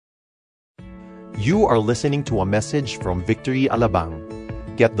You are listening to a message from Victory Alabang.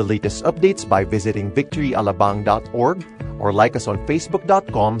 Get the latest updates by visiting victoryalabang.org or like us on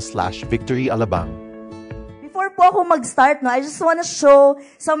facebook.com/victoryalabang. Before po ako mag-start, I just want to show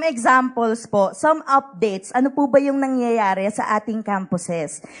some examples po, some updates. Ano po ba yung nangyayari sa ating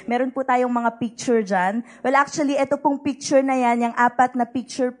campuses? Meron po tayong mga picture dyan. Well, actually, ito pong picture na yan, yung 4 na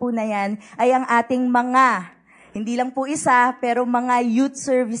picture po na yan, ay ang ating mga, hindi lang po isa, pero mga youth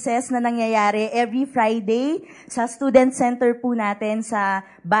services na nangyayari every Friday sa student center po natin sa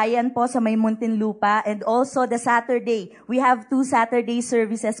bayan po sa may Muntinlupa. And also the Saturday, we have 2 Saturday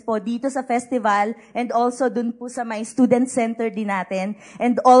services po dito sa festival and also dun po sa may student center din natin.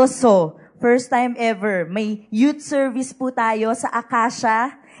 And also, first time ever, may youth service po tayo sa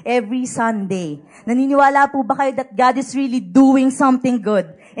Acacia every Sunday. Naniniwala po ba kayo that God is really doing something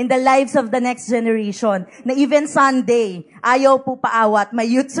good in the lives of the next generation? Na even Sunday, ayaw po paawat, may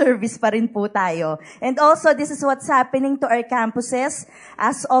youth service pa rin po tayo. And also, this is what's happening to our campuses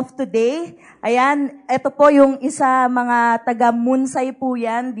as of today. Ayan, ito po yung isa mga taga-Munsay po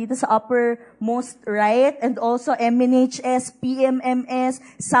yan, dito sa uppermost right. And also MNHS, PMMS,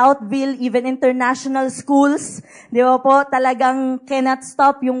 Southville, even international schools. Di ba po, talagang cannot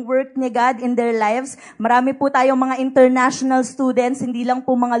stop yung work ni God in their lives. Marami po tayong mga international students, hindi lang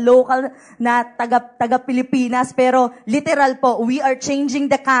po mga local na taga-Pilipinas, pero literal po, we are changing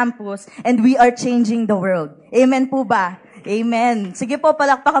the campus and we are changing the world. Amen po ba? Amen. Sige po,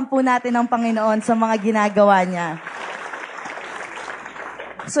 palakpakan po natin ang Panginoon sa mga ginagawa niya.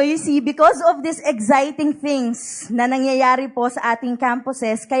 So you see, because of these exciting things na nangyayari po sa ating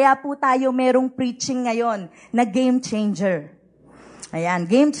campuses, kaya po tayo merong preaching ngayon na game changer. Ayan,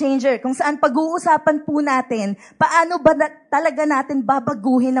 game changer. Kung saan pag-uusapan po natin, paano ba talaga natin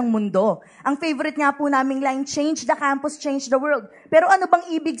babaguhin ang mundo? Ang favorite nga po naming line, change the campus, change the world. Pero ano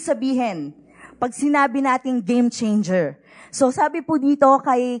bang ibig sabihin pag sinabi nating game changer? So sabi po dito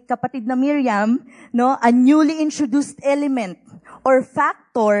kay kapatid na Miriam, no, a newly introduced element or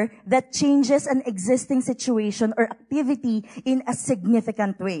factor that changes an existing situation or activity in a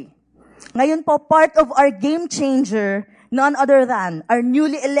significant way. Ngayon po, part of our game changer, none other than our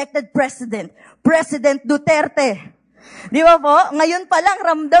newly elected President, President Duterte. Di ba po? Ngayon pa lang,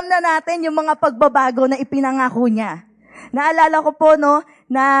 ramdam na natin yung mga pagbabago na ipinangako niya. Naalala ko po, no,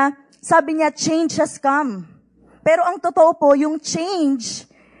 na sabi niya, change has come. Pero ang totoo po, yung change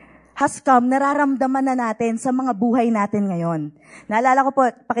has come, nararamdaman na natin sa mga buhay natin ngayon. Naalala ko po,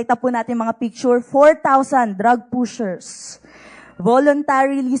 pakita po natin mga picture, 4,000 drug pushers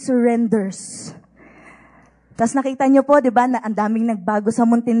voluntarily surrenders. Tapos nakita niyo po, di ba, na ang daming nagbago sa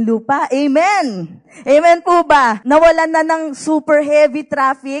Muntinlupa. Amen! Amen po ba? Nawalan na ng super heavy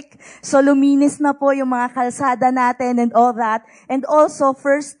traffic. So luminis na po yung mga kalsada natin and all that. And also,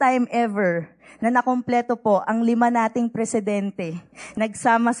 first time ever na nakompleto po ang 5 nating presidente.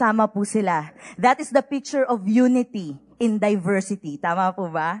 Nagsama-sama po sila. That is the picture of unity in diversity. Tama po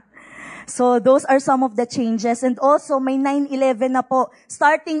ba? So those are some of the changes. And also, may 9/11 na po.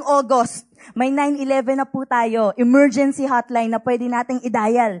 Starting August, may 9/11 na po tayo. Emergency hotline na pwede nating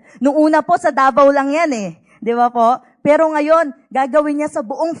i-dial. Noong una po, sa Davao lang yan eh. Di ba po? Pero ngayon, gagawin niya sa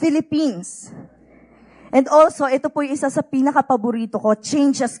buong Philippines. And also, ito po yung isa sa pinaka-paborito ko,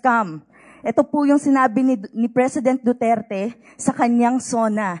 change has come. Ito po yung sinabi ni President Duterte sa kanyang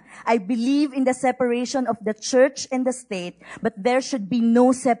SONA. I believe in the separation of the church and the state, but there should be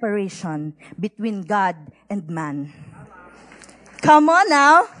no separation between God and man. Come on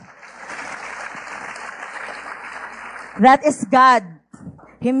now. That is God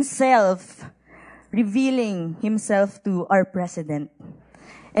Himself revealing Himself to our President.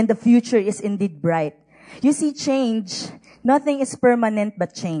 And the future is indeed bright. You see, change, nothing is permanent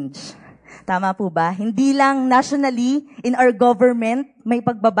but change. Tama po ba? Hindi lang nationally, in our government, may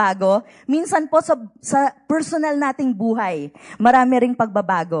pagbabago. Minsan po sa personal nating buhay, marami ring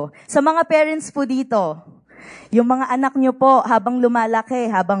pagbabago. Sa mga parents po dito, yung mga anak nyo po, habang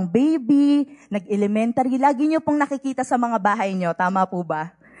lumalaki, habang baby, nag-elementary, lagi nyo pong nakikita sa mga bahay nyo. Tama po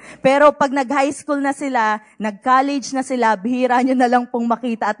ba? Pero pag nag-high school na sila, nag-college na sila, bihira nyo na lang pong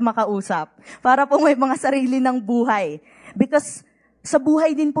makita at makausap. Para po may mga sarili ng buhay. Because sa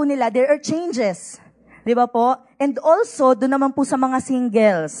buhay din po nila, there are changes. Di ba po? And also, doon naman po sa mga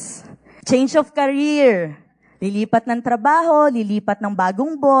singles. Change of career. Lilipat ng trabaho, lilipat ng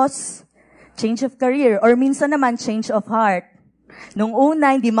bagong boss. Change of career. Or minsan naman, change of heart. Nung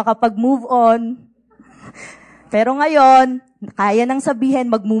una, hindi makapag-move on. Pero ngayon, kaya nang sabihin,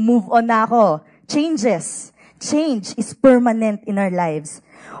 mag-move on na ako. Changes. Change is permanent in our lives.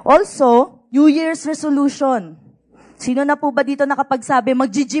 Also, New Year's resolution. Sino na po ba dito nakapagsabi,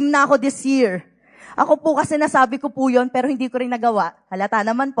 mag-gym na ako this year? Ako po kasi nasabi ko po yun, pero hindi ko rin nagawa. Halata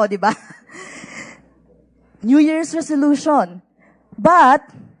naman po, di ba? New Year's resolution. But,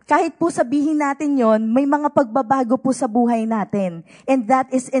 kahit po sabihin natin yon, may mga pagbabago po sa buhay natin. And that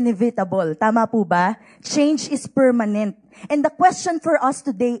is inevitable. Tama po ba? Change is permanent. And the question for us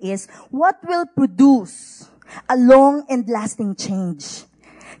today is, what will produce a long and lasting change?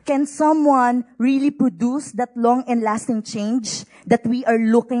 Can someone really produce that long and lasting change that we are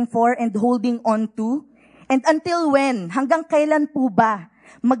looking for and holding on to? And until when? Hanggang kailan po ba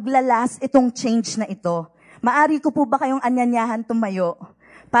maglalas itong change na ito? Maari ko po ba kayong anyanyahan tumayo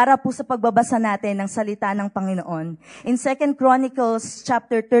para po sa pagbabasa natin ng salita ng Panginoon? In 2 Chronicles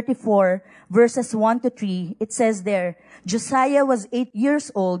chapter 34, verses 1 to 3, it says there, Josiah was 8 years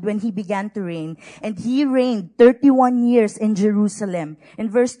old when he began to reign, and he reigned 31 years in Jerusalem.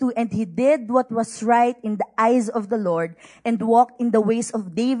 In verse 2, and he did what was right in the eyes of the Lord, and walked in the ways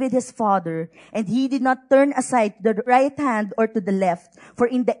of David his father, and he did not turn aside to the right hand or to the left.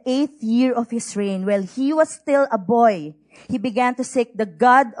 For in the 8th year of his reign, while he was still a boy, he began to seek the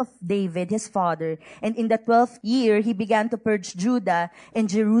God of David, his father. And in the 12th year, he began to purge Judah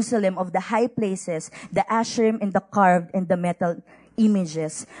and Jerusalem of the high places, the Asherim and the carved and the metal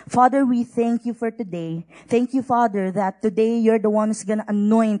images. Father, we thank you for today. Thank you, Father, that today you're the one who's gonna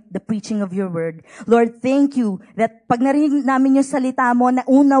anoint the preaching of your word. Lord, thank you that pag narinig namin yung salita mo,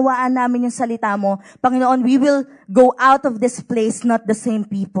 naunawaan namin yung salita mo, Panginoon, we will go out of this place not the same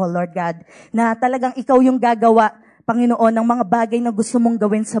people, Lord God, na talagang ikaw yung gagawa, Panginoon, ng mga bagay na gusto mong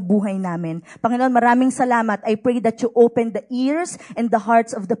gawin sa buhay namin. Panginoon, maraming salamat. I pray that you open the ears and the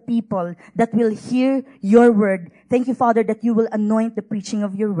hearts of the people that will hear your word. Thank you, Father, that you will anoint the preaching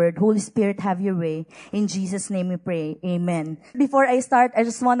of your word. Holy Spirit, have your way. In Jesus' name we pray. Amen. Before I start, I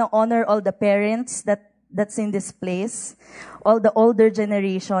just want to honor all the parents that's in this place, all the older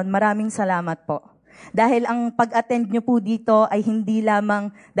generation. Maraming salamat po. Dahil ang pag-attend nyo po dito ay hindi lamang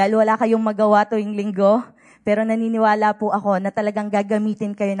dahil wala kayong magawa tuwing linggo, pero naniniwala po ako na talagang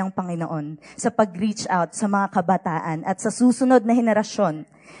gagamitin kayo ng Panginoon sa pag-reach out sa mga kabataan at sa susunod na henerasyon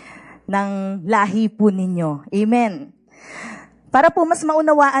ng lahi po ninyo. Amen. Para po mas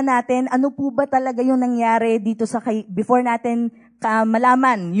maunawaan natin, ano po ba talaga yung nangyari dito before natin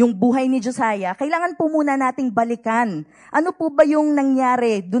malaman yung buhay ni Josiah, kailangan po muna nating balikan. Ano po ba yung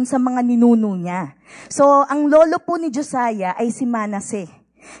nangyari dun sa mga ninuno niya? So, ang lolo po ni Josiah ay si Manasseh.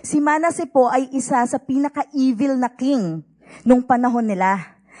 Si Manasseh po ay isa sa pinaka-evil na king nung panahon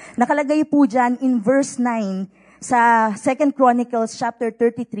nila. Nakalagay po dyan in verse 9 sa 2 Chronicles chapter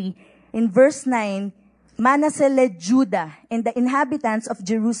 33. In verse 9, Manasseh led Judah and the inhabitants of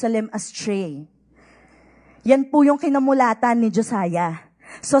Jerusalem astray. Yan po yung kinamulatan ni Josiah.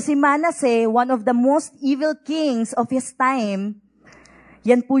 So si Manasseh, one of the most evil kings of his time,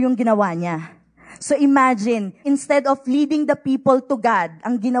 yan po yung ginawa niya. So imagine, instead of leading the people to God,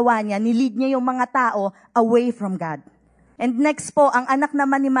 ang ginawa niya, nilid niya yung mga tao away from God. And next po, ang anak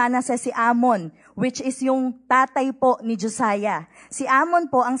naman ni Manasseh, si Amon, which is yung tatay po ni Josiah. Si Amon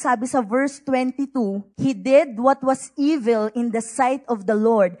po, ang sabi sa verse 22, he did what was evil in the sight of the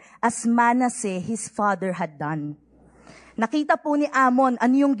Lord, as Manasseh, his father, had done. Nakita po ni Amon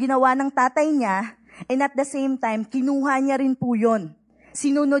ano yung ginawa ng tatay niya, and at the same time, kinuha niya rin po yun.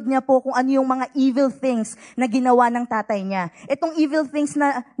 Sinunod niya po kung ano yung mga evil things na ginawa ng tatay niya. Itong evil things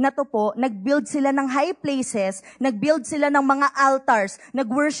na to po, nag-build sila ng high places, nag-build sila ng mga altars,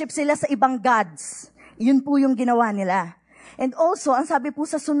 nag-worship sila sa ibang gods. Yun po yung ginawa nila. And also, ang sabi po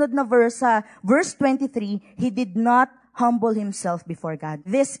sa sunod na verse, verse 23, he did not humble himself before God.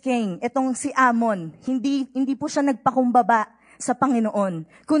 This king, itong si Amon, hindi po siya nagpakumbaba sa Panginoon,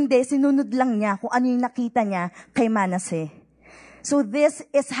 kundi sinunod lang niya kung ano yung nakita niya kay Manasseh. So this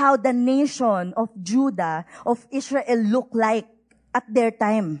is how the nation of Judah, of Israel looked like at their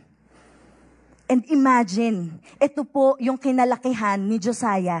time. And imagine, ito po yung kinalakihan ni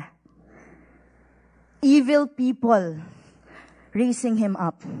Josiah. Evil people raising him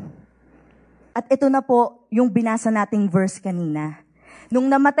up. At ito na po yung binasa nating verse kanina. Nung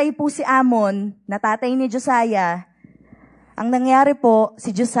namatay po si Amon, na tatay ni Josiah, ang nangyari po, si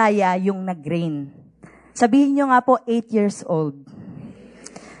Josiah yung nag-reign. Sabihin nyo nga po, 8 years old.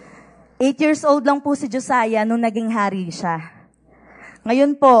 8 years old lang po si Josiah nung naging hari siya.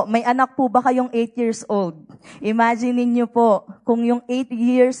 Ngayon po, may anak po ba kayong 8 years old? Imagine niyo po, kung yung 8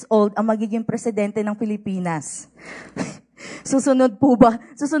 years old ang magiging presidente ng Pilipinas. Susunod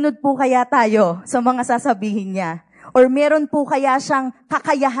po kaya tayo sa mga sasabihin niya? Or meron po kaya siyang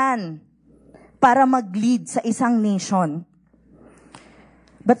kakayahan para mag-lead sa isang nation?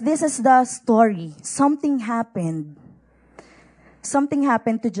 But this is the story. Something happened. Something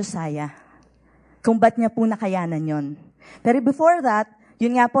happened to Josiah. Kung ba't niya po nakayanan yon. Pero before that,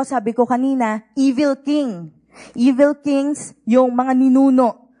 yun nga po sabi ko kanina, evil king. Evil kings, yung mga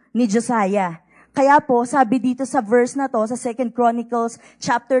ninuno ni Josiah. Kaya po, sabi dito sa verse na to, sa 2 Chronicles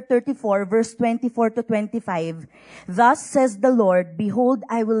chapter 34, verse 24 to 25, Thus says the Lord, Behold,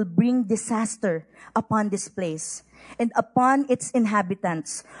 I will bring disaster upon this place, and upon its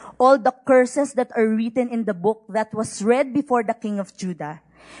inhabitants, all the curses that are written in the book that was read before the king of Judah,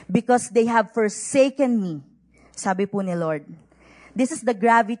 because they have forsaken me, sabi po ni Lord. This is the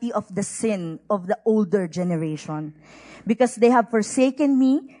gravity of the sin of the older generation. Because they have forsaken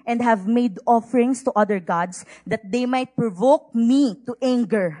me and have made offerings to other gods, that they might provoke me to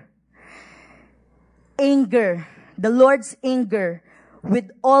anger. Anger, the Lord's anger,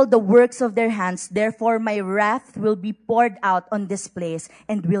 with all the works of their hands. Therefore my wrath will be poured out on this place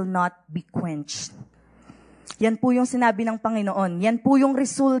and will not be quenched. Yan po yung sinabi ng Panginoon. Yan po yung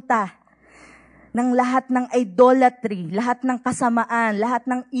resulta ng lahat ng idolatry, lahat ng kasamaan, lahat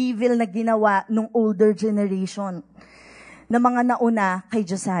ng evil na ginawa ng older generation na mga nauna kay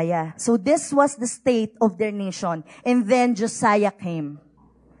Josiah. So this was the state of their nation. And then Josiah came.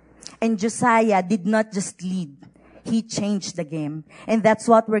 And Josiah did not just lead. He changed the game. And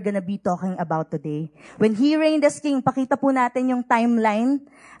that's what we're gonna be talking about today. When he reigned as king, pakita po natin yung timeline.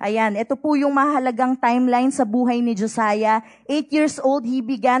 Ayan, ito po yung mahalagang timeline sa buhay ni Josiah. 8 years old, he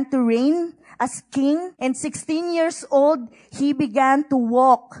began to reign as king. And 16 years old, he began to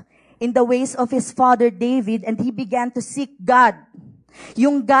walk in the ways of his father David, and he began to seek God.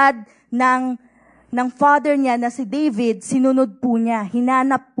 Yung God ng father niya na si David, sinunod po niya,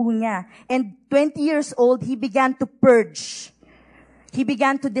 hinanap po niya. And 20 years old, he began to purge. He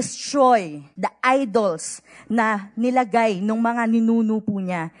began to destroy the idols na nilagay ng mga ninuno po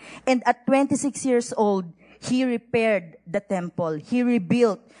niya. And at 26 years old, he repaired the temple. He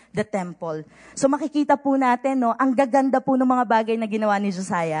rebuilt the temple. So makikita po natin, no, ang gaganda po ng mga bagay na ginawa ni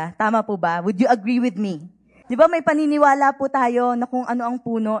Josiah. Tama po ba? Would you agree with me? Di ba may paniniwala po tayo na kung ano ang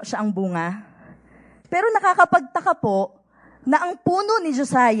puno, siya ang bunga? Pero nakakapagtaka po na ang puno ni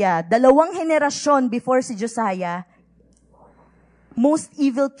Josiah, 2 henerasyon before si Josiah, most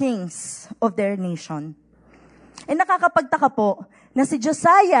evil kings of their nation. And nakakapagtaka po na si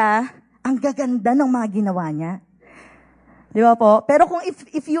Josiah, ang gaganda ng mga ginawa niya. Di ba po? Pero kung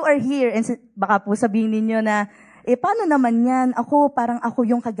if you are here, and baka po sabihin ninyo na, paano naman yan? Parang ako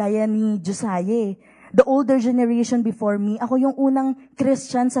yung kagaya ni Josiah. The older generation before me, ako yung unang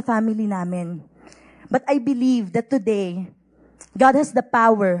Christian sa family namin. But I believe that today, God has the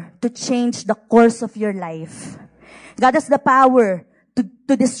power to change the course of your life. God has the power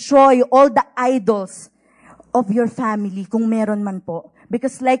to destroy all the idols of your family, kung meron man po.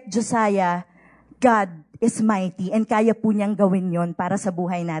 Because like Josiah, God is mighty and kaya po niyang gawin yon para sa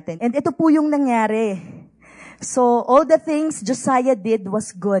buhay natin. And ito po yung nangyari. So, all the things Josiah did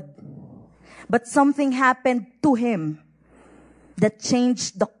was good. But something happened to him that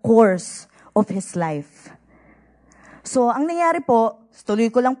changed the course of his life. So, ang nangyari po, tuloy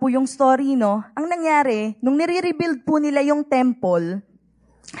ko lang po yung story, no? Ang nangyari, nung nire-rebuild po nila yung temple,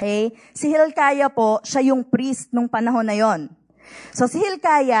 si Hilkiah po, siya yung priest nung panahon na yon. So si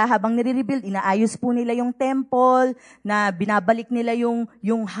Hilkiah, habang nire-rebuild, inaayos po nila yung temple, na binabalik nila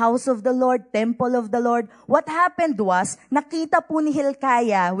yung house of the Lord, temple of the Lord. What happened was, nakita po ni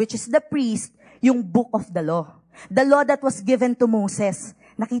Hilkiah, which is the priest, yung book of the law. The law that was given to Moses.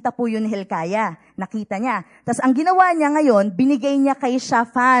 Nakita po yun ni Hilkiah. Nakita niya. Tapos ang ginawa niya ngayon, binigay niya kay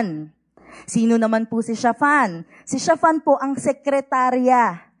Shaphan. Sino naman po si Shaphan? Si Shaphan po ang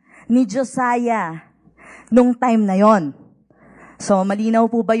sekretarya ni Josiah nung time na yon. So, malinaw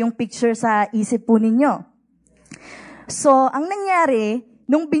po ba yung picture sa isip po ninyo? So, ang nangyari,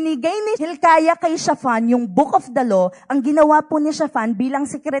 nung binigay ni Hilkiah kay Shaphan yung book of the law, ang ginawa po ni Shaphan bilang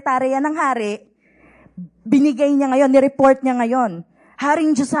sekretarya ng hari, binigay niya ngayon, nireport niya ngayon.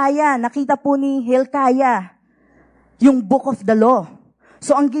 Haring Josiah, nakita po ni Hilkiah yung book of the law.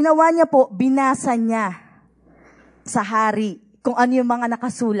 So, ang ginawa niya po, binasa niya sa hari kung ano yung mga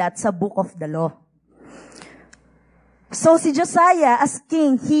nakasulat sa book of the law. So si Josiah, as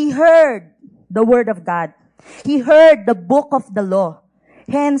king, he heard the word of God. He heard the book of the law.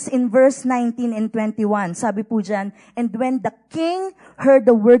 Hence, in verse 19 and 21, sabi po dyan, and when the king heard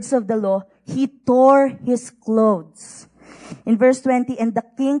the words of the law, he tore his clothes. In verse 20, and the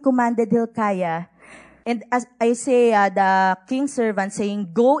king commanded Hilkiah And as Isaiah, the king's servant, saying,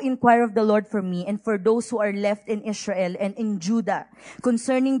 "Go inquire of the Lord for me and for those who are left in Israel and in Judah,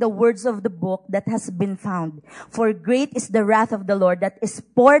 concerning the words of the book that has been found. For great is the wrath of the Lord that is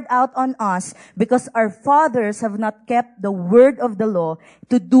poured out on us, because our fathers have not kept the word of the law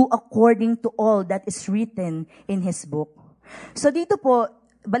to do according to all that is written in His book." So dito po,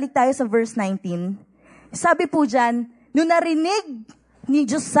 balik tayo sa verse 19. Sabi po dyan, nung narinig ni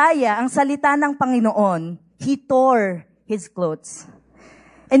Josiah ang salita ng Panginoon, he tore his clothes.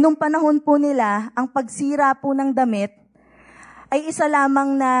 And nung panahon po nila, ang pagsira po ng damit ay isa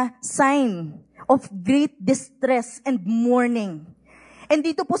lamang na sign of great distress and mourning. And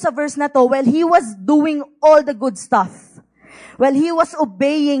dito po sa verse na to, while he was doing all the good stuff, while he was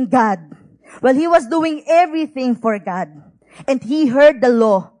obeying God, while he was doing everything for God, and he heard the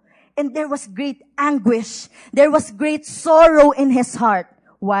law, and there was great anguish. There was great sorrow in his heart.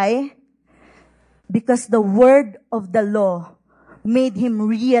 Why? Because the word of the law made him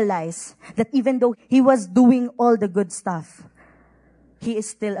realize that even though he was doing all the good stuff, he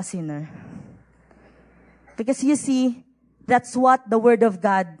is still a sinner. Because you see, that's what the word of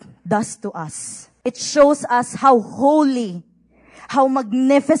God does to us. It shows us how holy, how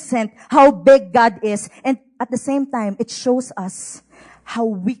magnificent, how big God is. And at the same time, it shows us how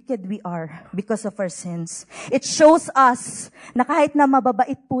wicked we are because of our sins. It shows us na kahit na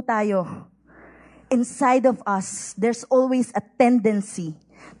mababait po tayo, inside of us, there's always a tendency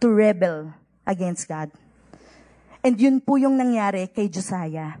to rebel against God. And yun po yung nangyari kay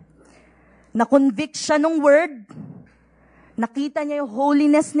Josiah. Na-convict siya ng word, nakita niya yung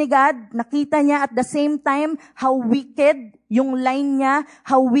holiness ni God, nakita niya at the same time how wicked yung line niya,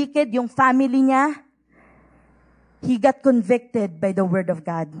 how wicked yung family niya. He got convicted by the word of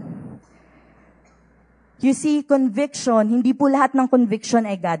God. You see, conviction, hindi po lahat ng conviction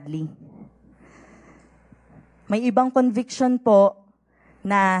ay godly. May ibang conviction po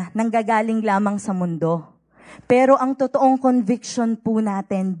na nanggagaling lamang sa mundo. Pero ang totoong conviction po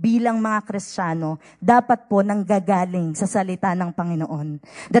natin bilang mga Kristiyano, dapat po nanggagaling sa salita ng Panginoon.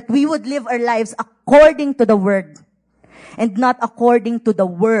 That we would live our lives according to the word and not according to the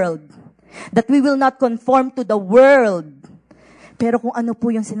world. That we will not conform to the world. Pero kung ano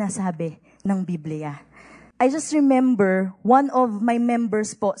po yung sinasabi ng Biblia. I just remember, one of my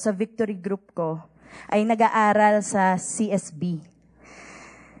members po sa Victory Group ko ay nag-aaral sa CSB.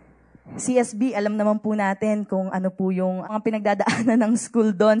 CSB, alam naman po natin kung ano po yung mga pinagdadaanan ng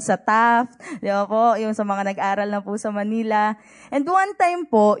school doon sa Taft, di ba po, yung sa mga nag-aral na po sa Manila. And one time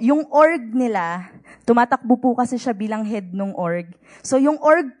po, yung org nila, tumatakbo po kasi siya bilang head ng org. So yung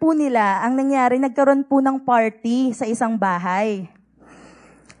org po nila, ang nangyari, nagkaroon po ng party sa isang bahay.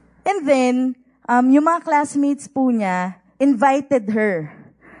 And then, yung mga classmates po niya, invited her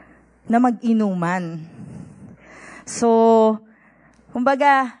na mag-inuman. So,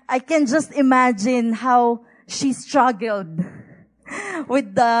 kumbaga, I can just imagine how she struggled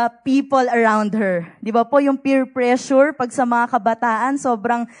with the people around her. Di ba po, yung peer pressure, pag sa mga kabataan,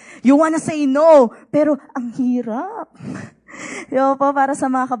 sobrang, you wanna say no, pero ang hirap. Di ba po, para sa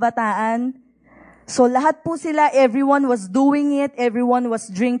mga kabataan. So, lahat po sila, everyone was doing it, everyone was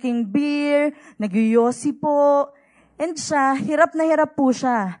drinking beer, nagyoyosi po, and siya, hirap na hirap po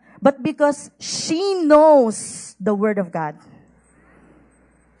siya. But because she knows the Word of God,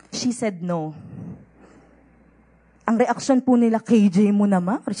 she said no. Ang reaksyon po nila, KJ mo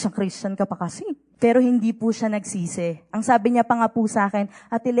naman, Christian ka pa kasi. Pero hindi po siya nagsisi. Ang sabi niya pa nga po sa akin,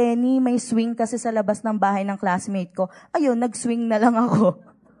 Ate Lenny, may swing kasi sa labas ng bahay ng classmate ko. Ayun, nag-swing na lang ako.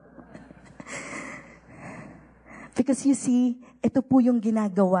 Because you see, ito po yung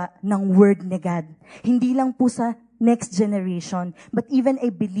ginagawa ng Word ni God. Hindi lang po sa next generation, but even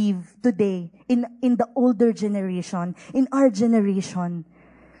I believe today, in the older generation, in our generation,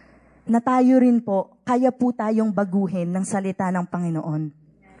 na tayo rin po, kaya po tayong baguhin ng salita ng Panginoon.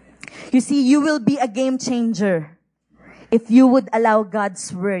 You see, you will be a game changer if you would allow God's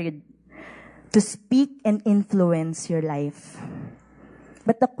word to speak and influence your life.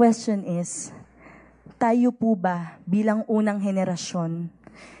 But the question is, tayo po ba bilang unang henerasyon,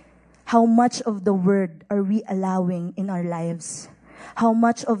 how much of the word are we allowing in our lives? How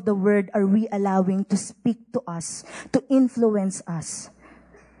much of the word are we allowing to speak to us, to influence us,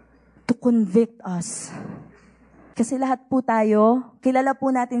 to convict us? Kasi lahat po tayo, kilala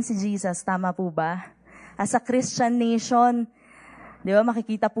po natin si Jesus, tama po ba? As a Christian nation, Di ba,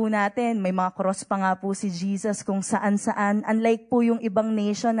 makikita po natin, may mga cross pa nga po si Jesus kung saan-saan. Unlike po yung ibang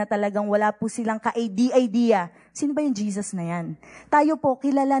nation na talagang wala po silang ka-idea. Sino ba yung Jesus na yan? Tayo po,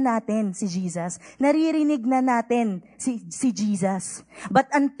 kilala natin si Jesus. Naririnig na natin si Jesus. But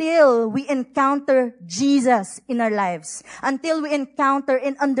until we encounter Jesus in our lives, until we encounter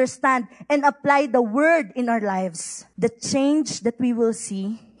and understand and apply the Word in our lives, the change that we will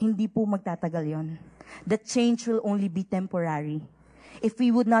see, hindi po magtatagal yon. The change will only be temporary if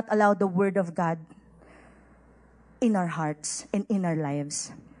we would not allow the Word of God in our hearts and in our lives.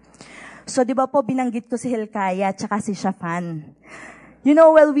 So, di ba po, binanggit ko si Hilkiah tsaka si Shaphan. You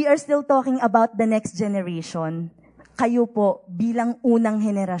know, while we are still talking about the next generation, kayo po, bilang unang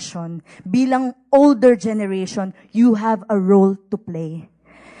henerasyon, bilang older generation, you have a role to play.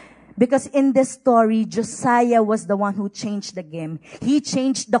 Because in this story, Josiah was the one who changed the game. He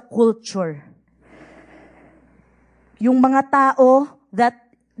changed the culture. Yung mga tao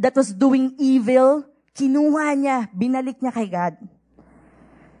that was doing evil, kinuha niya, binalik niya kay God.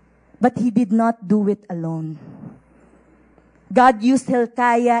 But he did not do it alone. God used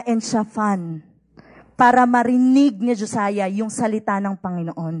Hilkiah and Shaphan para marinig ni Josiah yung salita ng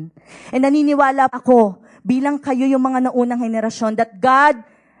Panginoon. And naniniwala ako, bilang kayo yung mga naunang henerasyon, that God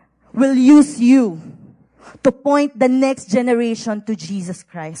will use you to point the next generation to Jesus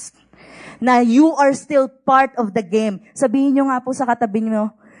Christ. Na you are still part of the game. Sabihin nyo nga po sa katabi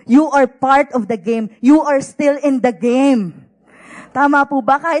nyo, you are part of the game. You are still in the game. Tama po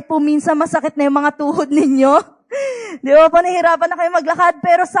ba? Kahit po minsan masakit na yung mga tuhod ninyo. Di ba po, nahihirapan na kayo maglakad.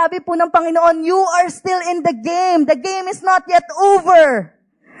 Pero sabi po ng Panginoon, you are still in the game. The game is not yet over.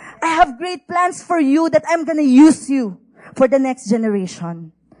 I have great plans for you that I'm gonna use you for the next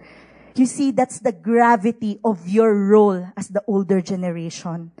generation. You see, that's the gravity of your role as the older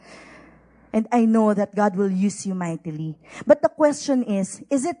generation. And I know that God will use you mightily. But the question is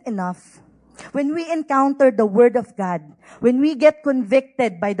it enough? When we encounter the Word of God, when we get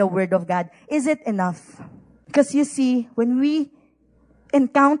convicted by the Word of God, is it enough? Because you see, when we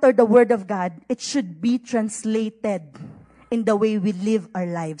encounter the Word of God, it should be translated in the way we live our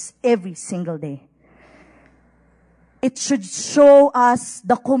lives every single day. It should show us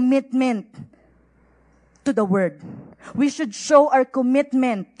the commitment to the Word. We should show our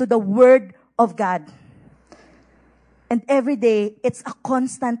commitment to the Word of God. And every day, it's a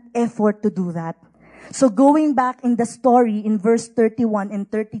constant effort to do that. So going back in the story in verse 31 and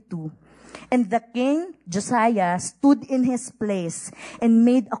 32, and the king, Josiah, stood in his place and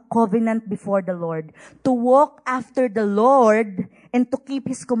made a covenant before the Lord to walk after the Lord and to keep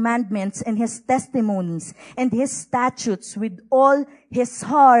his commandments and his testimonies and his statutes with all his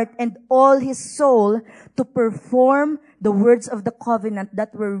heart and all his soul, to perform the words of the covenant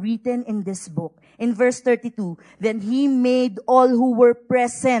that were written in this book. In verse 32, then he made all who were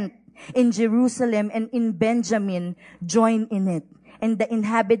present in Jerusalem and in Benjamin join in it. And the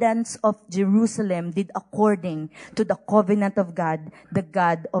inhabitants of Jerusalem did according to the covenant of God, the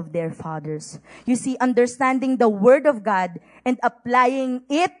God of their fathers. You see, understanding the Word of God and applying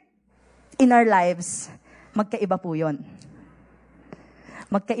it in our lives, magkaiba po yun.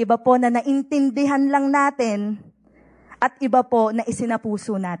 Magkaiba po na naintindihan lang natin at iba po na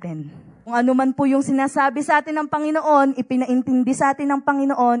isinapuso natin. Kung ano man po yung sinasabi sa atin ng Panginoon, ipinaintindi sa atin ng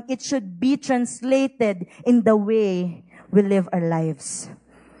Panginoon, it should be translated in the way we live our lives.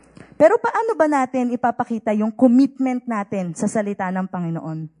 Pero paano ba natin ipapakita yung commitment natin sa salita ng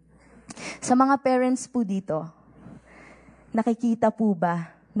Panginoon? Sa mga parents po dito, nakikita po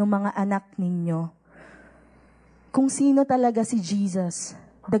ba ng mga anak ninyo kung sino talaga si Jesus,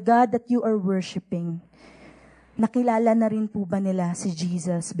 the God that you are worshiping? Nakilala na rin po ba nila si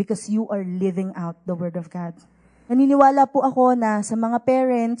Jesus because you are living out the Word of God? Naniniwala po ako na sa mga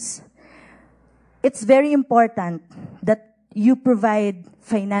parents, it's very important that you provide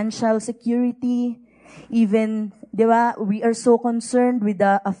financial security. Even, di ba, we are so concerned with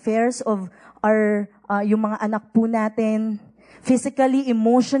the affairs of our, yung mga anak po natin. Physically,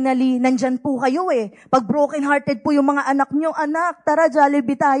 emotionally, nandyan po kayo eh. Pag broken-hearted po yung mga anak nyo, anak, tara,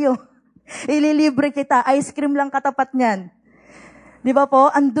 Jollibee tayo. Ililibre kita, ice cream lang katapat niyan. Di ba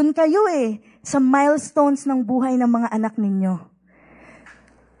po? Andun kayo eh, sa milestones ng buhay ng mga anak ninyo.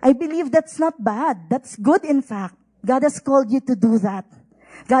 I believe that's not bad. That's good, in fact. God has called you to do that.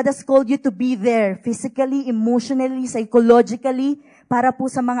 God has called you to be there physically, emotionally, psychologically, para po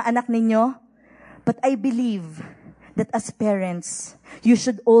sa mga anak ninyo. But I believe that as parents, you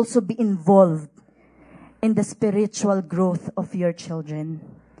should also be involved in the spiritual growth of your children.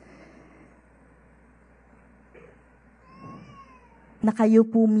 Na kayo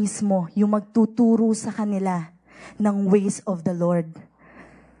po mismo yung magtuturo sa kanila ng ways of the Lord.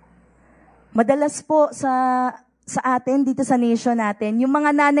 Madalas po sa atin, dito sa nation natin, yung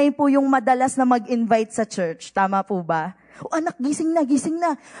mga nanay po yung madalas na mag-invite sa church. Tama po ba? O anak, gising na, gising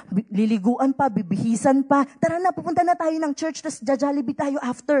na. Liliguan pa, bibihisan pa. Tara na, pupunta na tayo ng church, tapos Jollibee tayo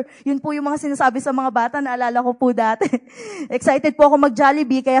after. Yun po yung mga sinasabi sa mga bata, naalala ko po dati. Excited po ako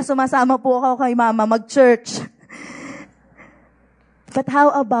mag-Jollibee, kaya sumasama po ako kay mama mag-church. But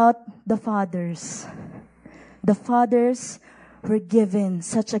how about the fathers? The fathers were given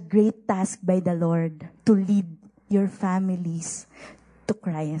such a great task by the Lord to lead your families to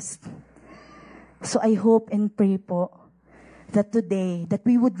Christ. So I hope and pray po that today, that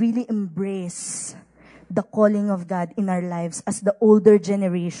we would really embrace the calling of God in our lives as the older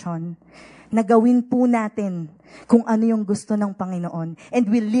generation, na gawin po natin kung ano yung gusto ng Panginoon, and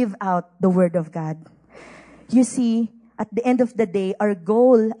we live out the Word of God. You see, at the end of the day, our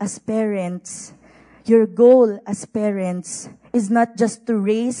goal as parents, your goal as parents is not just to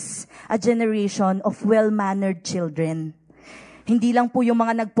raise a generation of well-mannered children. Hindi lang po yung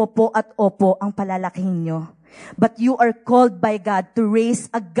mga nagpopo at opo ang palalakihin nyo. But you are called by God to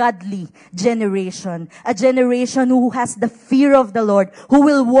raise a godly generation. A generation who has the fear of the Lord, who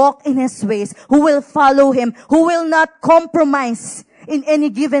will walk in His ways, who will follow Him, who will not compromise in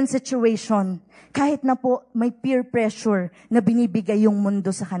any given situation. Kahit na po may peer pressure na binibigay yung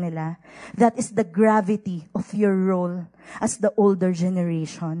mundo sa kanila. That is the gravity of your role as the older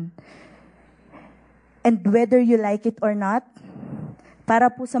generation. And whether you like it or not, para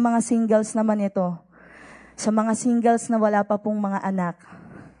po sa mga singles naman ito, sa mga singles na wala pa pong mga anak,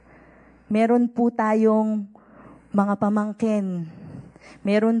 meron po tayong mga pamangkin,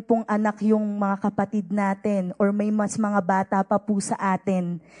 meron pong anak yung mga kapatid natin, or may mas mga bata pa po sa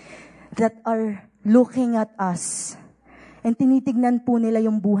atin, that are looking at us. And tinitignan po nila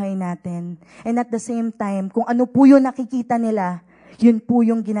yung buhay natin. And at the same time, kung ano po yung nakikita nila, yun po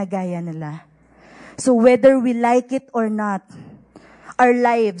yung ginagaya nila. So whether we like it or not, our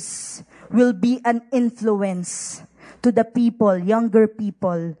lives will be an influence to the people, younger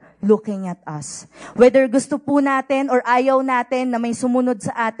people, looking at us. Whether gusto po natin or ayaw natin na may sumunod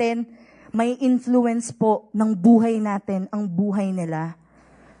sa atin, may influence po ng buhay natin ang buhay nila.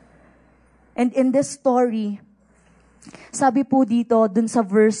 And in this story, sabi po dito, dun sa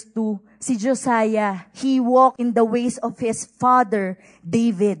verse 2, si Josiah, he walked in the ways of his father,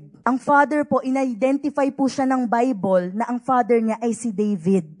 David. Ang father po, in-identify po siya ng Bible na ang father niya ay si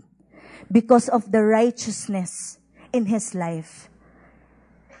David because of the righteousness in his life.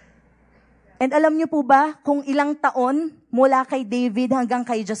 And alam niyo po ba kung ilang taon mula kay David hanggang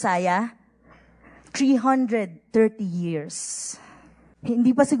kay Josiah? 330 years.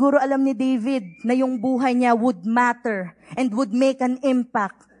 Hindi pa siguro alam ni David na yung buhay niya would matter and would make an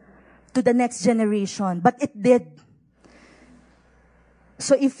impact to the next generation. But it did.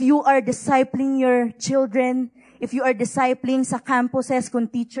 So if you are discipling your children, if you are discipling sa campuses, kung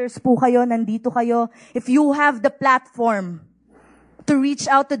teachers po kayo, nandito kayo, if you have the platform to reach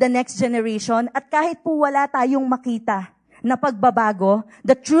out to the next generation, at kahit po wala tayong makita na pagbabago,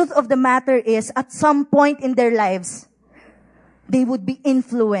 the truth of the matter is, at some point in their lives, they would be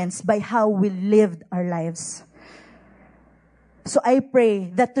influenced by how we lived our lives. So I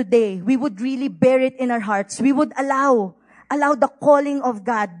pray that today, we would really bear it in our hearts. We would allow the calling of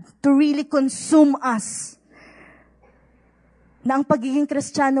God to really consume us. Na ang pagiging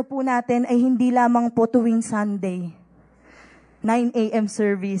Kristiyano po natin ay hindi lamang po tuwing Sunday, 9 a.m.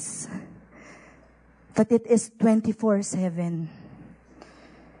 service, but it is 24/7.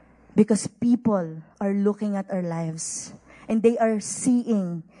 Because people are looking at our lives. And they are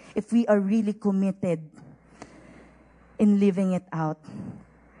seeing if we are really committed in living it out.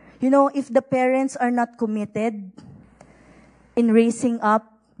 You know, if the parents are not committed in raising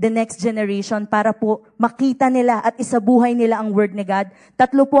up the next generation para po makita nila at isabuhay nila ang word ni God,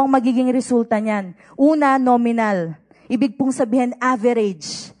 tatlo po ang magiging resulta niyan. Una, nominal. Ibig pong sabihin,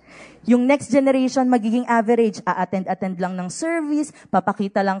 average. Yung next generation magiging average. Attend lang ng service,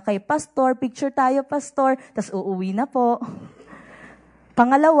 papakita lang kay pastor, picture tayo pastor, tas uuwi na po.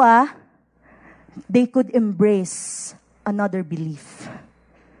 Pangalawa, they could embrace another belief.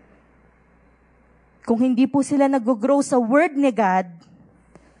 Kung hindi po sila nag-grow sa word ni God,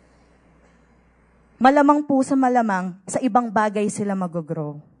 malamang po sa malamang, sa ibang bagay sila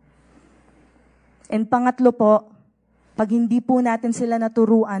mag-grow. And pangatlo po, pag hindi po natin sila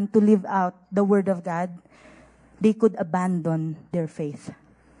naturuan to live out the Word of God, they could abandon their faith.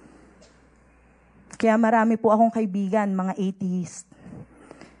 Kaya marami po akong kaibigan, mga atheist.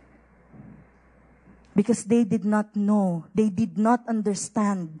 Because they did not know, they did not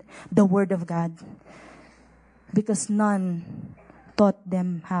understand the Word of God. because none taught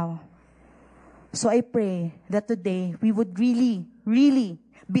them how. So I pray that today we would really, really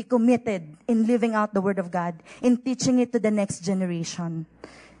be committed in living out the Word of God, in teaching it to the next generation.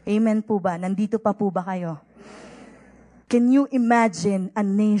 Amen po ba? Nandito pa po ba kayo? Can you imagine a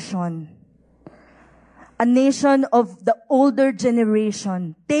nation of the older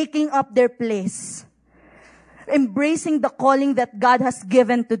generation taking up their place, embracing the calling that God has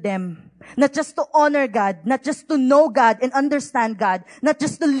given to them? Not just to honor God, not just to know God and understand God, not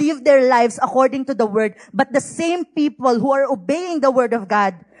just to live their lives according to the Word, but the same people who are obeying the Word of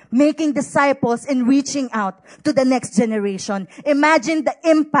God, making disciples and reaching out to the next generation. Imagine the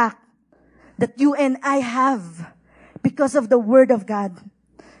impact that you and I have because of the Word of God.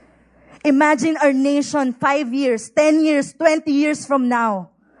 Imagine our nation 5 years, 10 years, 20 years from now,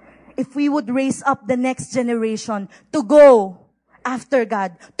 if we would raise up the next generation to go after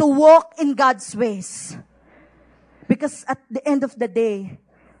God, to walk in God's ways. Because at the end of the day,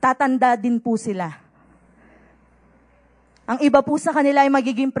 tatanda din po sila. Ang iba po sa kanila ay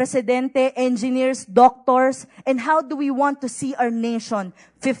magiging presidente, engineers, doctors, and how do we want to see our nation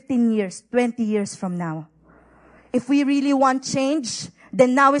 15 years, 20 years from now? If we really want change,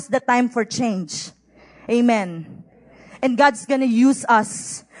 then now is the time for change. Amen. And God's gonna use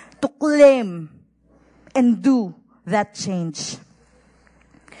us to claim and do that change.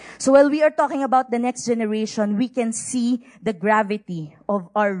 So while we are talking about the next generation, we can see the gravity of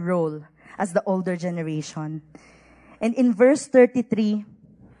our role as the older generation. And in verse 33,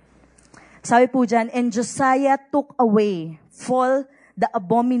 sabi po dyan, and Josiah took away the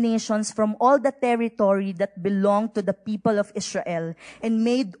abominations from all the territory that belonged to the people of Israel, and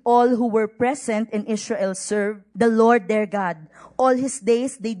made all who were present in Israel serve the Lord their God. All his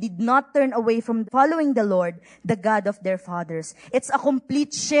days they did not turn away from following the Lord, the God of their fathers. It's a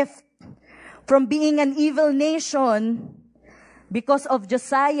complete shift from being an evil nation because of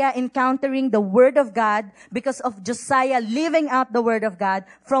Josiah encountering the Word of God, because of Josiah living out the Word of God.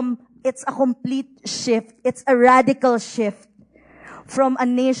 It's a complete shift. It's a radical shift. From a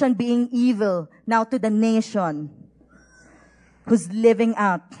nation being evil, now to the nation who's living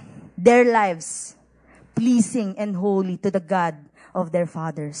out their lives pleasing and holy to the God of their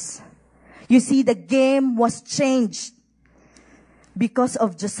fathers. You see, the game was changed because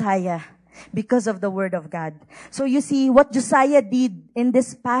of Josiah, because of the Word of God. So you see, what Josiah did in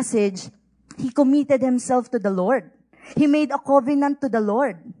this passage, he committed himself to the Lord. He made a covenant to the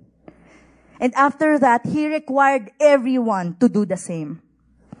Lord. And after that, he required everyone to do the same.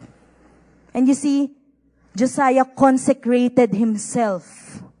 And you see, Josiah consecrated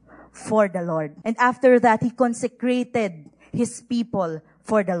himself for the Lord. And after that, he consecrated his people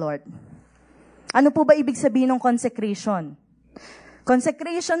for the Lord. Ano po ba ibig sabihin ng consecration?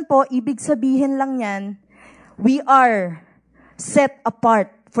 Consecration po, ibig sabihin lang yan, we are set apart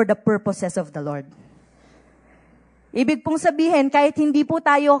for the purposes of the Lord. Ibig pong sabihin, kahit hindi po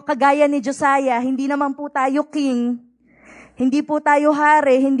tayo kagaya ni Josiah, hindi naman po tayo king, hindi po tayo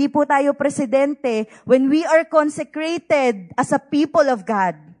hari, hindi po tayo presidente, when we are consecrated as a people of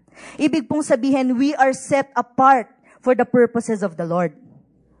God, ibig pong sabihin, we are set apart for the purposes of the Lord.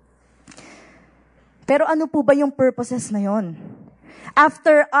 Pero ano po ba yung purposes na yon?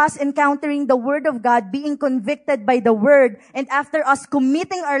 After us encountering the Word of God, being convicted by the Word, and after us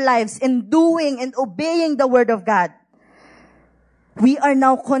committing our lives in doing and obeying the Word of God, we are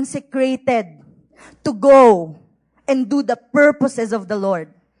now consecrated to go and do the purposes of the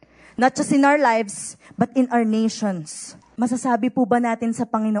Lord. Not just in our lives, but in our nations. Masasabi po ba natin sa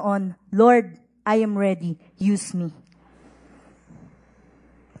Panginoon, Lord, I am ready. Use me.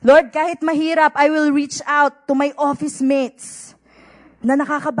 Lord, kahit mahirap, I will reach out to my office mates na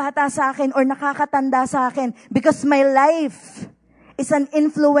nakakabata sa akin or nakakatanda sa akin because my life is an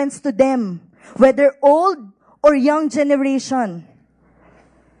influence to them, whether old or young generation.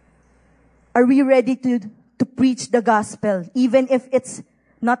 Are we ready to preach the gospel, even if it's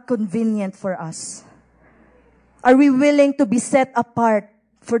not convenient for us? Are we willing to be set apart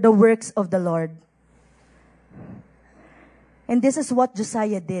for the works of the Lord? And this is what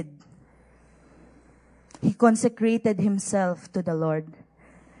Josiah did. He consecrated himself to the Lord.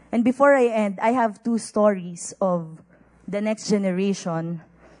 And before I end, I have 2 stories of the next generation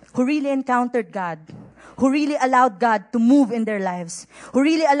who really encountered God, who really allowed God to move in their lives, who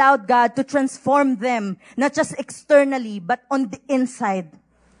really allowed God to transform them, not just externally, but on the inside.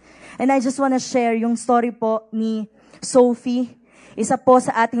 And I just want to share yung story po ni Sophie, isa po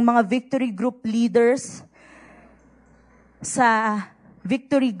sa ating mga Victory Group leaders sa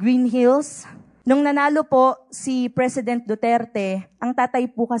Victory Green Hills. Nung nanalo po si President Duterte, ang tatay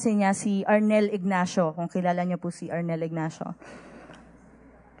po kasi niya si Arnel Ignacio, kung kilala niyo po si Arnel Ignacio.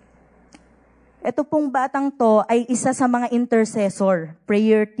 Ito pong batang to ay isa sa mga intercessor,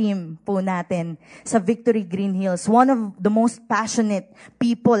 prayer team po natin sa Victory Green Hills. One of the most passionate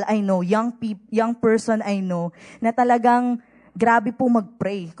people I know, young person I know, na talagang grabe po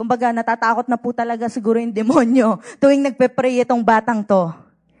mag-pray. Kumbaga, natatakot na po talaga siguro yung demonyo tuwing nagpe-pray itong batang to.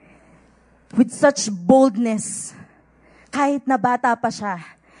 With such boldness, kahit na bata pa siya,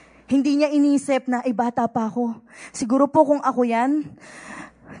 hindi niya inisip na, bata pa ako. Siguro po kung ako yan,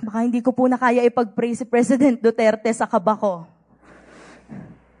 baka hindi ko po na kaya ipag-pray si President Duterte sa kaba ko.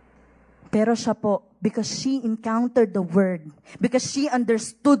 Pero siya po, because she encountered the Word, because she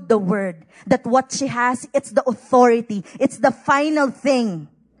understood the Word, that what she has, it's the authority, it's the final thing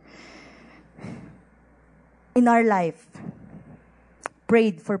in our life.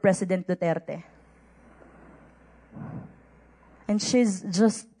 Prayed for President Duterte. And she's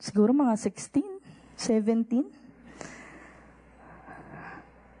just, siguro mga 16, 17.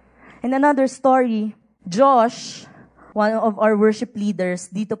 And another story, Josh, one of our worship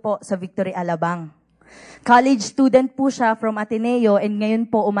leaders dito po sa Victory Alabang. College student po siya from Ateneo and ngayon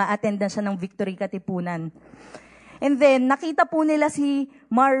po uma-attend na siya ng Victory Katipunan. And then, nakita po nila si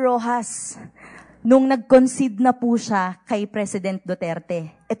Mar Rojas nung nag-concede na po siya kay President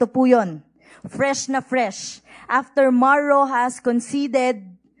Duterte. Ito po yun. Fresh na fresh. After Mar Rojas conceded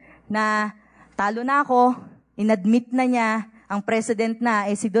na talo na ako, inadmit na niya, ang president na,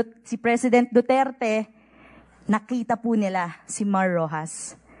 si President Duterte, nakita po nila si Mar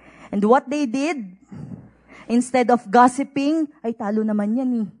Rojas. And what they did, instead of gossiping, ay talo naman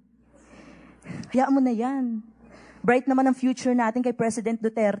yan eh. Hayaan mo na yan. Bright naman ang future natin kay President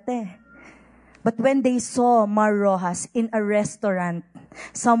Duterte. But when they saw Mar Rojas in a restaurant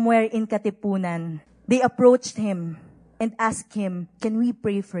somewhere in Katipunan, they approached him and asked him, "Can we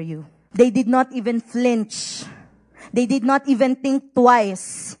pray for you?" They did not even flinch. They did not even think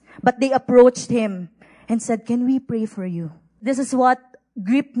twice, but they approached him and said, "Can we pray for you?" This is what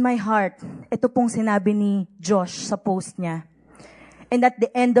gripped my heart. Ito pong sinabi ni Josh sa post niya. And at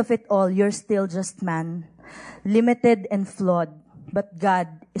the end of it all, you're still just man, limited and flawed, but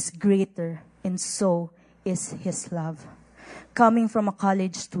God is greater. And so is His love. Coming from a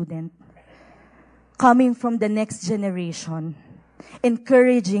college student, coming from the next generation,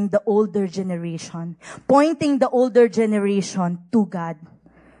 encouraging the older generation, pointing the older generation to God,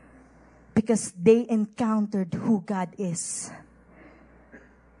 because they encountered who God is.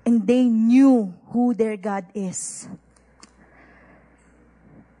 And they knew who their God is.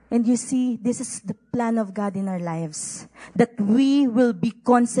 And you see, this is the plan of God in our lives. That we will be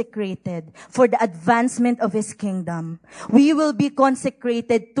consecrated for the advancement of His kingdom. We will be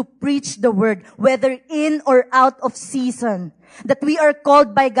consecrated to preach the word, whether in or out of season. That we are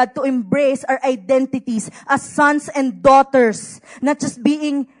called by God to embrace our identities as sons and daughters. Not just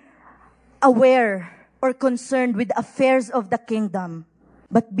being aware or concerned with the affairs of the kingdom,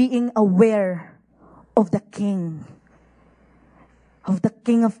 but being aware of the King. Of the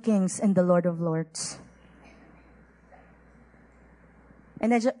King of Kings and the Lord of Lords.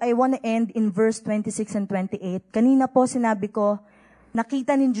 And I want to end in verse 26 and 28. Kanina po sinabi ko,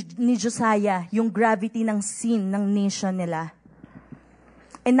 nakita ni Josiah yung gravity ng sin ng nation nila.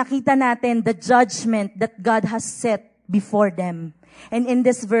 And nakita natin the judgment that God has set before them. And in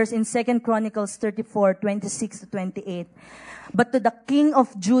this verse, in 2 Chronicles 34, 26 to 28, but to the King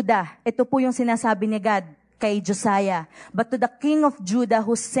of Judah, ito po yung sinasabi ni God kay Josiah. But to the King of Judah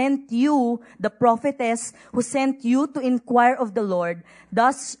who sent you, the prophetess, who sent you to inquire of the Lord,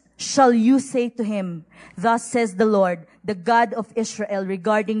 thus shall you say to him, thus says the Lord, the God of Israel,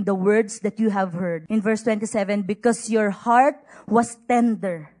 regarding the words that you have heard. In verse 27, because your heart was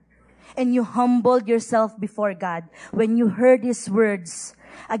tender, and you humbled yourself before God, when you heard His words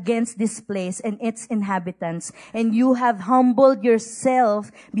against this place and its inhabitants, and you have humbled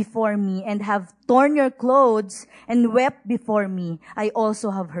yourself before me, and have torn your clothes and wept before me, I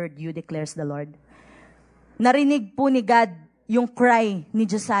also have heard you, declares the Lord. Narinig po ni God yung cry ni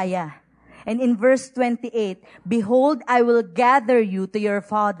Josiah. And in verse 28, behold, I will gather you to your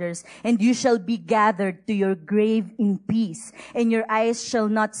fathers, and you shall be gathered to your grave in peace. And your eyes shall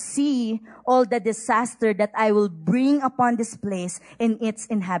not see all the disaster that I will bring upon this place and its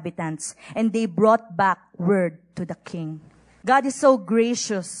inhabitants. And they brought back word to the king. God is so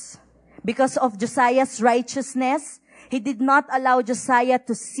gracious. Because of Josiah's righteousness, He did not allow Josiah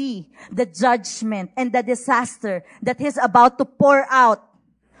to see the judgment and the disaster that He's about to pour out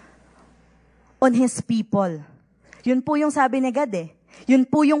on His people. Yun po yung sabi ni God eh. Yun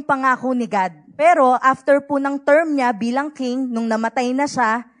po yung pangako ni God. Pero after po ng term niya bilang king, nung namatay na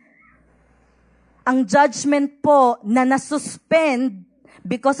siya, ang judgment po na nasuspend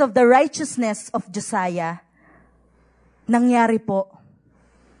because of the righteousness of Josiah, nangyari po.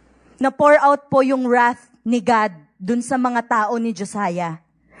 Na-pour out po yung wrath ni God dun sa mga tao ni Josiah.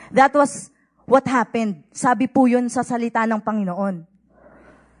 That was what happened. Sabi po yun sa salita ng Panginoon.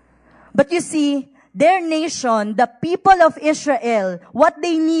 But you see, their nation, the people of Israel, what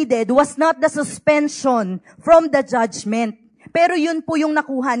they needed was not the suspension from the judgment. Pero yun po yung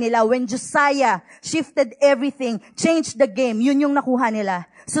nakuha nila. When Josiah shifted everything, changed the game, yun yung nakuha nila.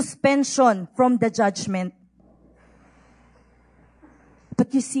 Suspension from the judgment.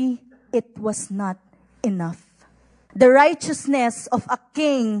 But you see, it was not enough. The righteousness of a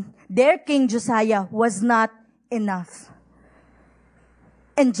king, their king Josiah, was not enough.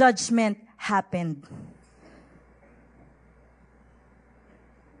 And judgment happened.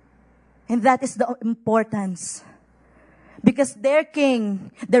 And that is the importance. Because their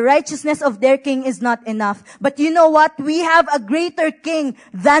king, the righteousness of their king is not enough. But you know what? We have a greater king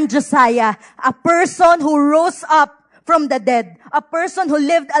than Josiah. A person who rose up from the dead. A person who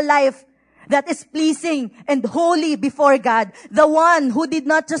lived a life that is pleasing and holy before God. The one who did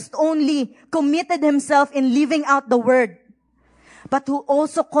not just only committed himself in living out the word, but who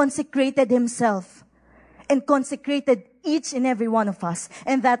also consecrated himself and consecrated each and every one of us.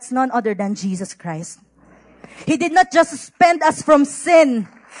 And that's none other than Jesus Christ. He did not just suspend us from sin.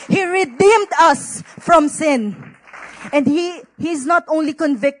 He redeemed us from sin. And he's not only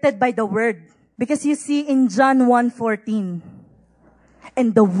convicted by the word. Because you see in John 1:14,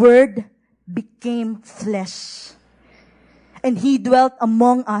 and the word became flesh. And he dwelt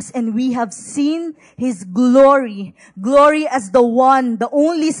among us, and we have seen his glory. Glory as the one, the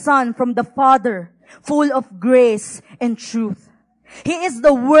only Son from the Father, full of grace and truth. He is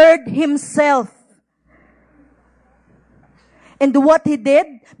the Word himself. And what he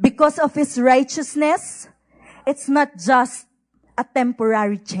did, because of his righteousness, it's not just a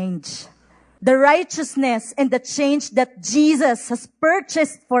temporary change. The righteousness and the change that Jesus has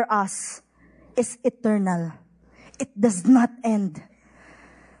purchased for us is eternal. It does not end.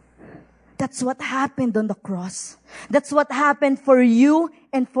 That's what happened on the cross. That's what happened for you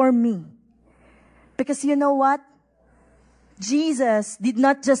and for me. Because you know what? Jesus did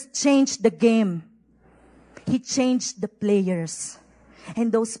not just change the game. He changed the players. And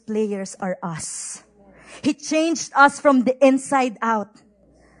those players are us. He changed us from the inside out.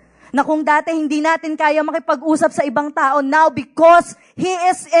 Na kung dati hindi natin kaya makipag-usap sa ibang tao, now because He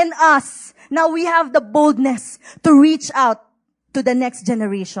is in us, now we have the boldness to reach out to the next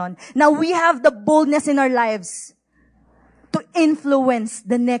generation. Now we have the boldness in our lives to influence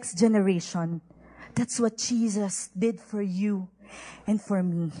the next generation. That's what Jesus did for you and for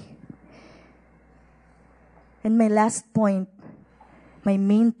me. And my last point, my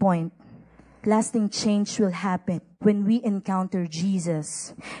main point, lasting change will happen when we encounter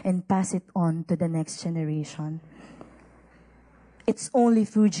Jesus and pass it on to the next generation. It's only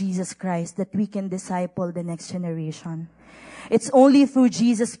through Jesus Christ that we can disciple the next generation. It's only through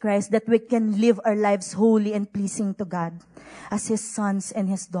Jesus Christ that we can live our lives holy and pleasing to God as His sons and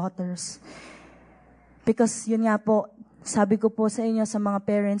His daughters. Because yun nga po, sabi ko po sa inyo, sa mga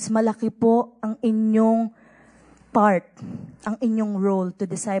parents, malaki po ang inyong part, ang inyong role to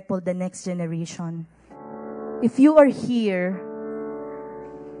disciple the next generation. If you are here,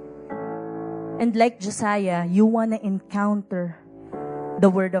 and like Josiah, you want to encounter the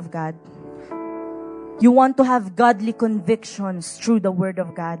Word of God. You want to have godly convictions through the Word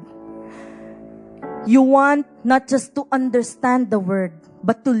of God. You want not just to understand the Word,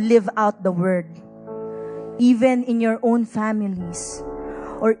 but to live out the Word. Even in your own families,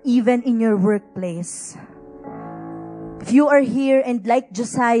 or even in your workplace. If you are here and like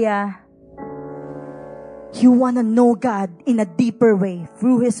Josiah, you want to know God in a deeper way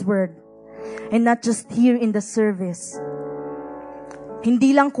through His Word. And not just here in the service.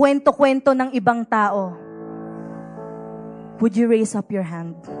 Hindi lang kwento-kwento ng ibang tao. Would you raise up your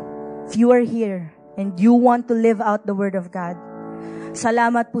hand? If you are here and you want to live out the Word of God,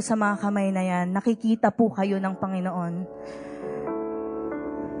 salamat po sa mga kamay na yan. Nakikita po kayo ng Panginoon.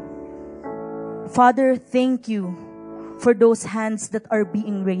 Father, thank you for those hands that are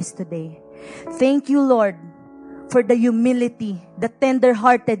being raised today. Thank you, Lord, for the humility, the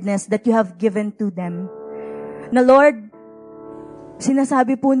tender-heartedness that you have given to them. Na Lord,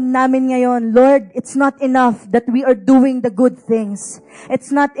 sinasabi po namin ngayon, Lord, it's not enough that we are doing the good things. It's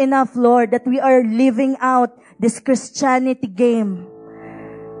not enough, Lord, that we are living out this Christianity game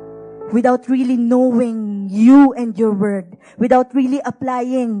without really knowing you and your word, without really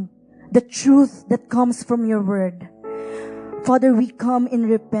applying the truth that comes from your word. Father, we come in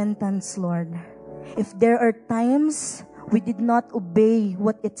repentance, Lord. If there are times we did not obey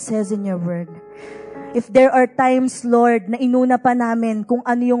what it says in your word, if there are times, Lord, na inuna pa namin kung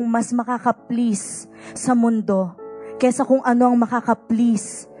ano yung mas makaka-please sa mundo, kesa kung ano ang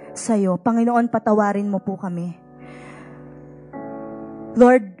makaka-please sa'yo, Panginoon, patawarin mo po kami.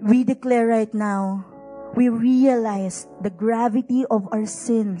 Lord, we declare right now, we realize the gravity of our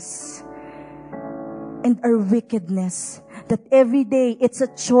sins and our wickedness, that every day it's a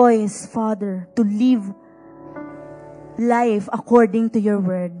choice, Father, to live life according to your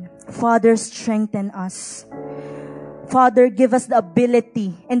word. Father, strengthen us. Father, give us the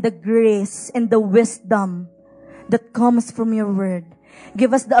ability and the grace and the wisdom that comes from your word.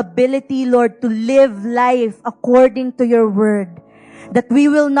 Give us the ability, Lord, to live life according to your word. That we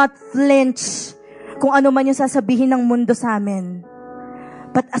will not flinch kung ano man yung sasabihin ng mundo sa amin.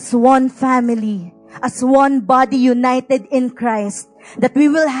 But as one family, as one body united in Christ, that we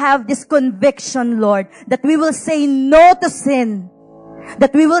will have this conviction, Lord, that we will say no to sin,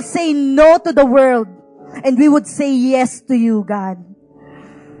 that we will say no to the world, and we would say yes to you, God.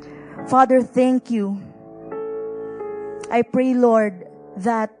 Father, thank you. I pray, Lord,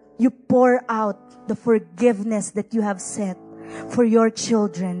 that you pour out the forgiveness that you have set for your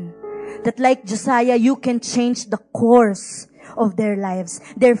children. That like Josiah, you can change the course of their lives,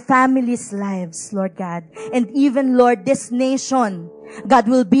 their families' lives, Lord God. And even, Lord, this nation, God,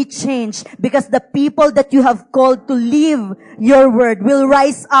 will be changed because the people that you have called to live your word will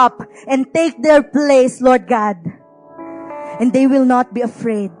rise up and take their place, Lord God. And they will not be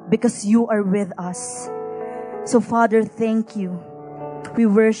afraid because you are with us. So, Father, thank you. We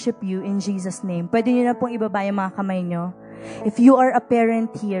worship you in Jesus' name. Pwede nyo na pong ibaba yung mga kamay nyo. If you are a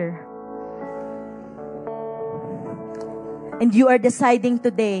parent here, and you are deciding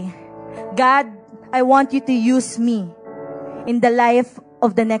today, God, I want you to use me in the life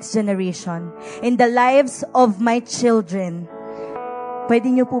of the next generation, in the lives of my children. Pwede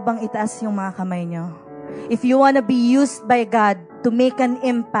nyo po bang itaas yung mga kamay nyo? If you want to be used by God to make an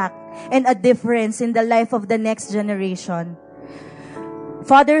impact and a difference in the life of the next generation.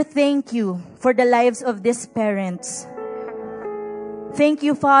 Father, thank you for the lives of these parents. Thank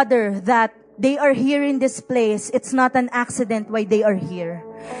you, Father, that they are here in this place. It's not an accident why they are here.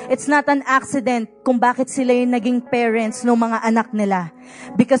 It's not an accident kung bakit sila yung naging parents ng mga anak nila.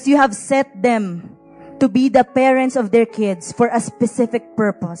 Because you have set them to be the parents of their kids for a specific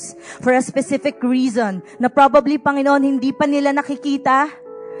purpose, for a specific reason, na probably, Panginoon, hindi pa nila nakikita.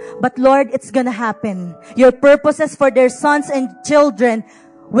 But Lord, it's gonna happen. Your purposes for their sons and children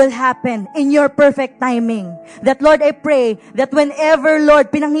will happen in your perfect timing. That, Lord, I pray that whenever,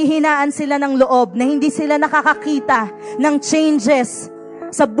 Lord, pinanghihinaan sila ng loob, na hindi sila nakakakita ng changes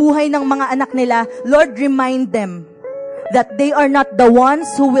sa buhay ng mga anak nila, Lord, remind them that they are not the ones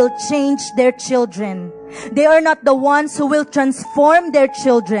who will change their children. They are not the ones who will transform their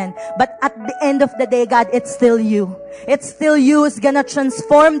children. But at the end of the day, God, it's still you. It's still you who's gonna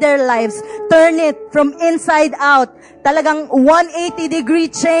transform their lives. Turn it from inside out. Talagang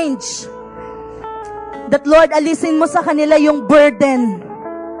 180-degree change. That, Lord, alisin mo sa kanila yung burden.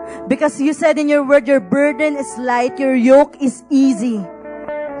 Because you said in your word, your burden is light, your yoke is easy.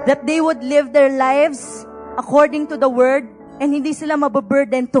 That they would live their lives according to the word, and hindi sila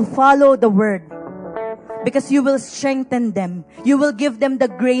mababurden to follow the word. Because you will strengthen them. You will give them the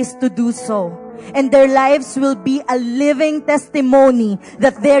grace to do so. And their lives will be a living testimony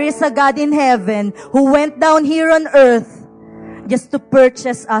that there is a God in heaven who went down here on earth just to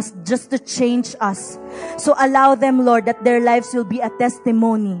purchase us, just to change us. So allow them, Lord, that their lives will be a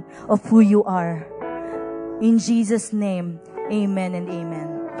testimony of who you are. In Jesus' name, amen and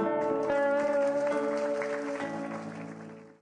amen.